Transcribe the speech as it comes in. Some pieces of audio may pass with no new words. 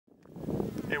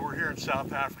we're here in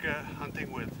South Africa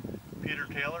hunting with Pieter,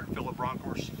 Phillip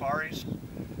Bronkhorst safaris.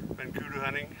 Been kudu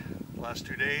hunting the last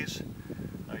 2 days.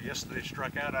 Yesterday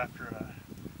struck out after a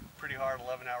pretty hard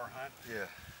 11-hour hunt. Yeah.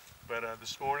 But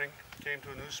this morning came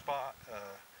to a new spot,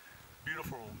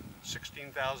 beautiful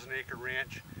 16,000 acre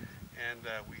ranch, and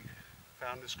we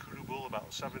found this kudu bull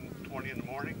about 7:20 in the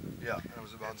morning. Yeah, it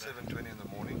was about 7:20 in the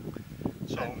morning.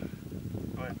 So,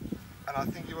 go ahead. And I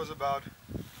think he was about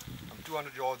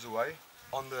 200 yards away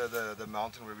on the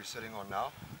mountain where we're sitting on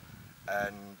now,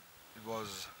 and it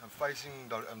was facing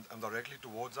directly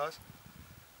towards us.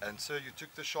 And so you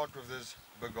took the shot with this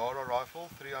Bergara rifle,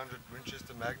 300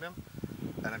 Winchester Magnum,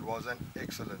 and it was an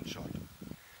excellent shot.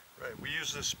 Right, we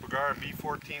use this Bergara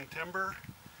B14 Timber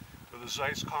with a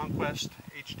Zeiss Conquest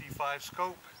HD5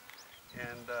 scope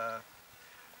and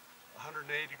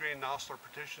 180 grain Nosler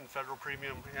Partition Federal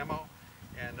Premium ammo.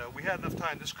 And we had enough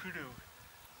time. This kudu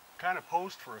kind of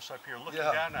posed for us up here, looking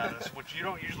down at us, which you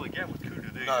don't usually get with kudu,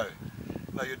 do you?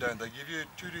 No, you don't. They give you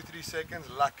 2 to 3 seconds.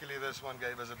 Luckily, this one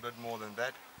gave us a bit more than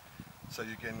that, so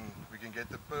we can get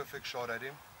the perfect shot at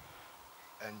him,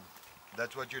 and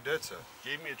that's what you did, sir.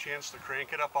 Gave me a chance to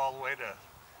crank it up all the way to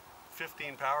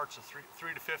 15 power. It's a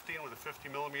 3 to 15 with a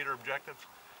 50mm objective,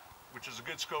 which is a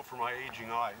good scope for my aging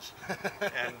eyes.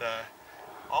 And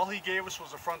all he gave us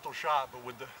was a frontal shot, but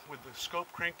with the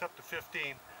scope cranked up to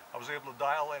 15, I was able to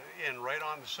dial it in right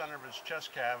on the center of his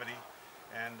chest cavity,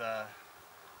 and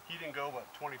he didn't go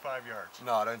but 25 yards.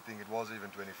 No, I don't think it was even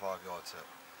 25 yards, sir.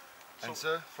 And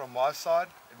sir, from my side,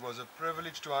 it was a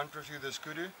privilege to hunt with you this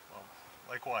kudu. Well,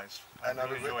 likewise. And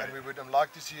we would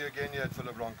like to see you again here at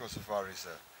Phillip Bronkhorst Safari,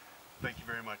 sir. Thank you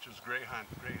very much. It was a great hunt,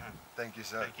 great hunt. Thank you,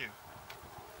 sir. Thank you.